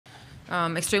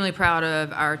Extremely proud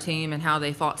of our team and how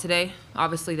they fought today.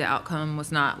 Obviously, the outcome was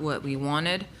not what we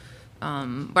wanted,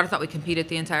 but I thought we competed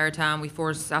the entire time. We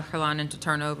forced South Carolina into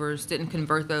turnovers, didn't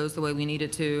convert those the way we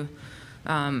needed to.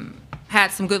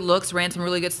 Had some good looks, ran some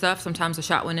really good stuff. Sometimes the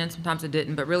shot went in, sometimes it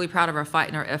didn't, but really proud of our fight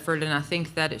and our effort, and I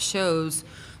think that it shows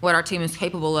what our team is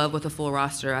capable of with a full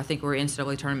roster. I think we're an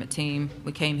NCAA tournament team.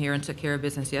 We came here and took care of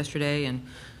business yesterday and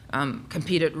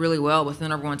competed really well with the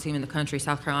 #1 team in the country.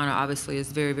 South Carolina obviously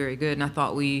is very, very good, and I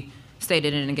thought we stayed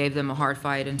in it and gave them a hard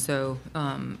fight. And so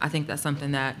I think that's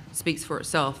something that speaks for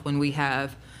itself when we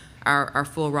have our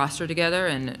full roster together,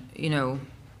 and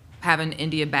having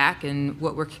India back and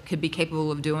what we could be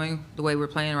capable of doing the way we're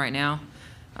playing right now.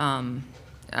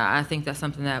 I think that's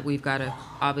something that we've got to,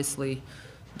 obviously,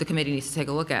 the committee needs to take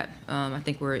a look at. I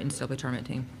think we're an NCAA tournament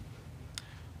team.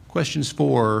 Questions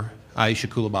for Aicha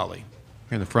Coulibaly.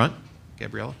 Here in the front,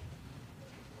 Gabriella.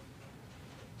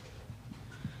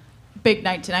 Big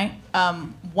night tonight.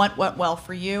 What went well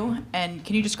for you? And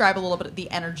can you describe a little bit of the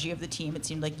energy of the team? It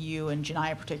seemed like you and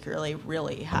Joni particularly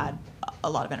really had a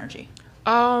lot of energy.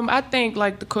 I think,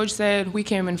 like the coach said, we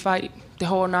came and fight the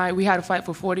whole night. We had to fight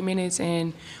for 40 minutes,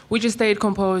 and we just stayed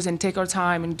composed and take our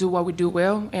time and do what we do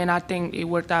well. And I think it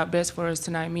worked out best for us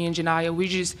tonight, me and Joni. We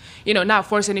just, not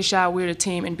force any shot. We're a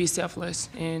team and be selfless,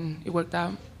 and it worked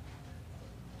out.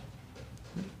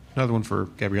 Another one for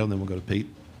Gabrielle, and then we'll go to Pete.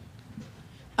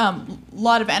 A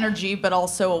lot of energy, but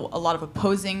also a lot of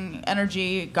opposing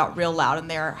energy. It got real loud in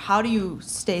there. How do you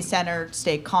stay centered,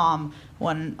 stay calm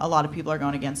when a lot of people are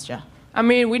going against you? I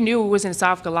mean, we knew it was in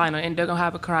South Carolina, and they're going to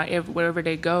have a crowd wherever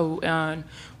they go. And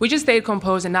we just stayed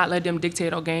composed and not let them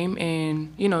dictate our game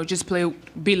and, just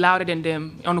be louder than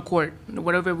them on the court,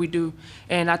 whatever we do.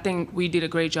 And I think we did a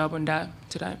great job on that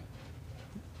today.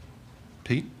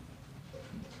 Pete?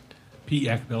 Pete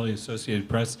Acabelli, Associated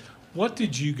Press. What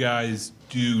did you guys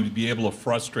do to be able to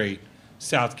frustrate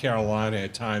South Carolina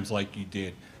at times like you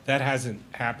did? That hasn't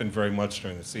happened very much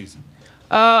during the season.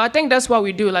 I think that's what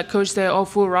we do. Like Coach said, our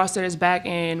full roster is back,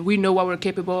 and we know what we're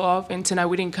capable of. And tonight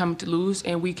we didn't come to lose,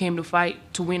 and we came to fight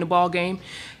to win the ball game.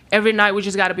 Every night we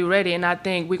just got to be ready, and I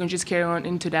think we can just carry on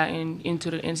into that and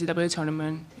into the NCAA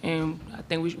tournament. And I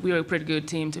think we are a pretty good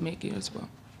team to make it as well.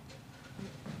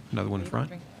 Another one in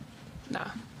front?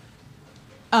 Nah.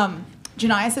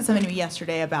 Joni said something to me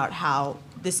yesterday about how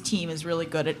this team is really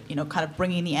good at, kind of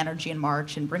bringing the energy in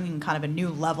March and bringing kind of a new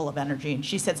level of energy. And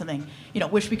she said something,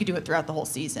 wish we could do it throughout the whole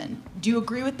season. Do you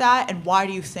agree with that? And why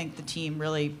do you think the team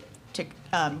really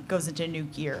goes into new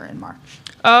gear in March?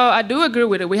 I do agree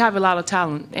with it. We have a lot of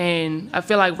talent, and I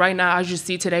feel like right now, as you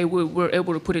see today, we're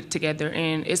able to put it together,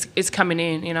 and it's coming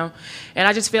in, And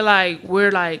I just feel like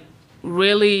we're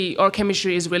really, our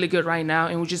chemistry is really good right now,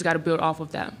 and we just got to build off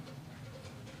of that.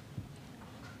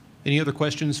 Any other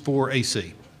questions for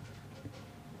AC?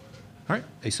 All right,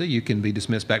 AC, you can be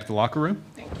dismissed back to the locker room.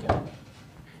 Thank you.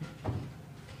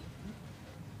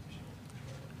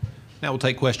 Now we'll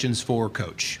take questions for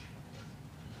Coach.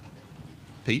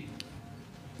 Pete?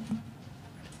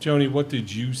 Joni, what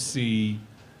did you see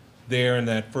there in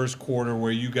that first quarter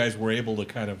where you guys were able to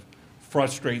kind of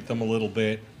frustrate them a little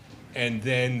bit, and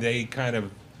then they kind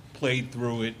of played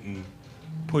through it and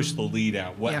pushed the lead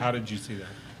out? How did you see that?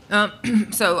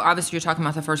 So obviously you're talking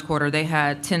about the first quarter. They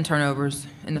had 10 turnovers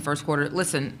in the first quarter.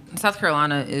 Listen, South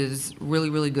Carolina is really,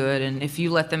 really good, and if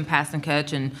you let them pass and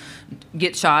catch and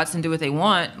get shots and do what they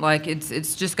want,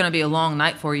 it's just going to be a long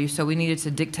night for you. So we needed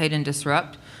to dictate and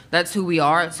disrupt. That's who we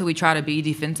are. That's who we try to be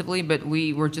defensively, but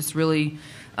we were just really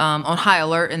on high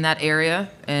alert in that area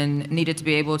and needed to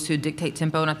be able to dictate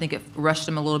tempo, and I think it rushed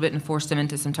them a little bit and forced them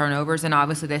into some turnovers, and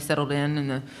obviously they settled in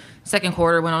the second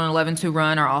quarter, went on an 11-2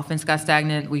 run. Our offense got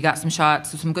stagnant. We got some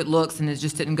shots, some good looks, and it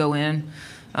just didn't go in,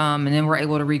 and then we're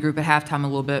able to regroup at halftime a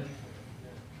little bit.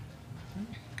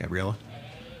 Gabriella?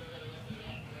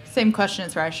 Same question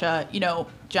as Aicha.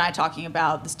 Joni talking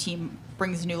about this team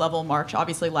brings a new level in March.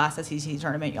 Obviously, last SEC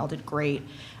tournament, y'all did great.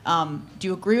 Do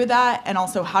you agree with that? And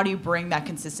also, how do you bring that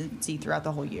consistency throughout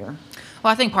the whole year?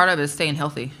 Well, I think part of it is staying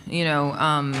healthy.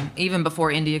 Even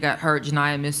before India got hurt,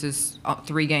 Joni misses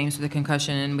 3 games with a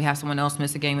concussion, and we have someone else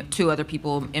miss a game. 2 other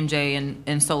people, MJ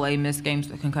and Soleil, miss games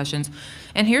with concussions.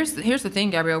 And here's the thing,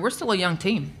 Gabrielle, we're still a young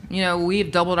team.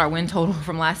 We've doubled our win total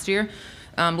from last year.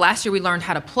 Last year we learned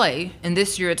how to play, and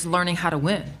this year it's learning how to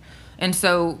win. And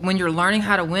so when you're learning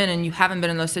how to win and you haven't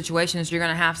been in those situations, you're going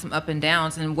to have some up and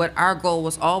downs. And what our goal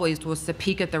was always was to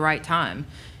peak at the right time.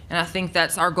 And I think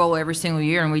that's our goal every single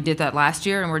year, and we did that last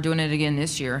year, and we're doing it again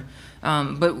this year.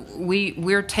 But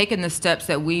we're taking the steps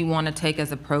that we want to take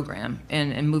as a program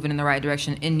and moving in the right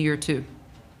direction in year 2.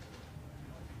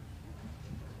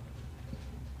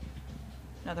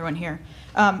 Another one here.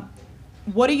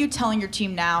 What are you telling your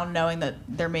team now, knowing that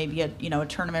there may be a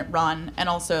tournament run, and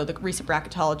also the recent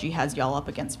bracketology has y'all up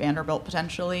against Vanderbilt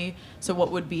potentially? So what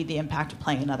would be the impact of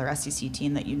playing another SEC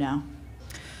team that you know?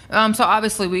 So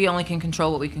obviously we only can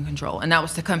control what we can control, and that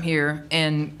was to come here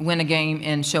and win a game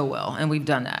and show well, and we've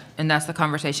done that. And that's the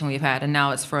conversation we've had, and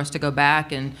now it's for us to go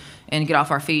back and get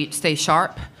off our feet, stay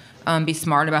sharp, be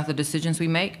smart about the decisions we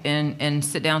make, and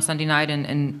sit down Sunday night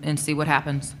and see what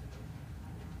happens.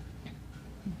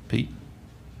 Pete?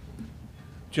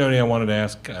 Joni, I wanted to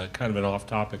ask kind of an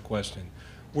off-topic question.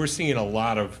 We're seeing a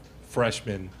lot of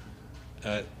freshmen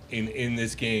in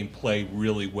this game play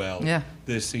really well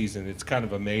this season. It's kind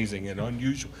of amazing and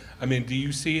unusual. I mean, do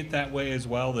you see it that way as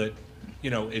well, that,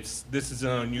 this is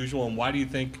unusual, and why do you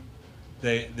think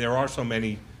there are so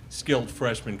many skilled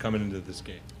freshmen coming into this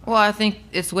game? Well, I think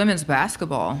it's women's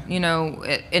basketball.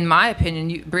 In my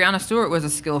opinion, Brianna Stewart was a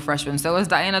skilled freshman. So was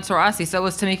Diana Taurasi. So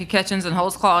was Tamika Catchins and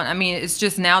Holtzclaw. I mean, it's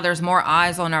just now there's more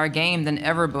eyes on our game than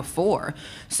ever before.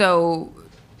 So,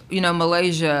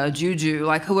 Malaysia, Juju,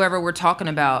 like whoever we're talking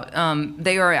about,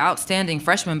 they are outstanding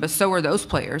freshmen, but so are those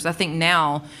players. I think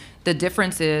now the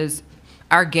difference is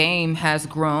our game has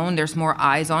grown. There's more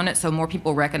eyes on it, so more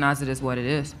people recognize it as what it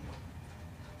is.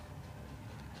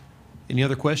 Any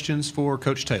other questions for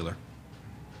Coach Taylor?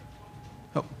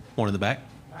 Oh, one in the back.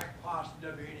 Mac Poss,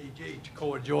 WNEG,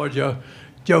 Toccoa, Georgia.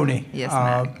 Joni. Yes,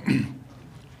 Mac.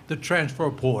 The transfer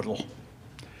portal.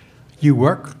 You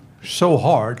work so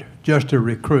hard just to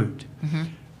recruit.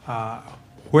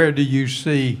 Where do you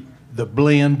see the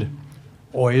blend,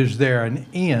 or is there an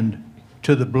end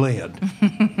to the blend?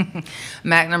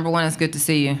 Mac, number one, it's good to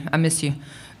see you. I miss you.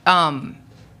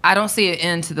 I don't see an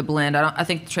end to the blend. I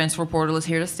think the transfer portal is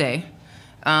here to stay.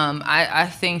 I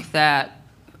think that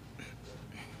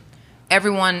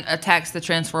everyone attacks the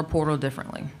transfer portal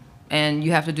differently, and you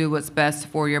have to do what's best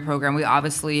for your program. We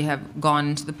obviously have gone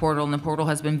into the portal, and the portal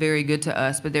has been very good to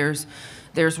us, but there's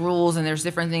rules and there's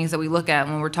different things that we look at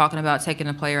when we're talking about taking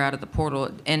a player out of the portal.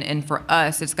 And for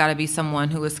us, it's got to be someone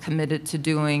who is committed to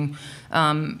doing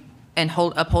and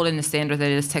upholding the standard that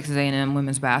is Texas A&M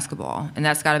women's basketball, and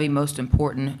that's got to be most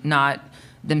important, not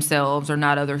themselves or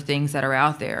not other things that are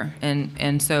out there.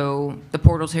 And so the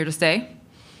portal's here to stay.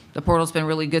 The portal's been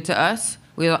really good to us.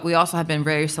 We also have been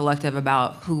very selective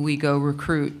about who we go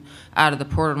recruit out of the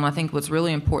portal. And I think what's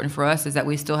really important for us is that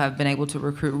we still have been able to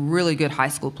recruit really good high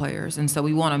school players. And so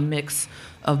we want a mix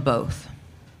of both.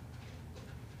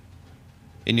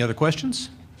 Any other questions?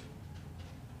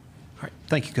 All right.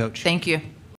 Thank you, Coach. Thank you.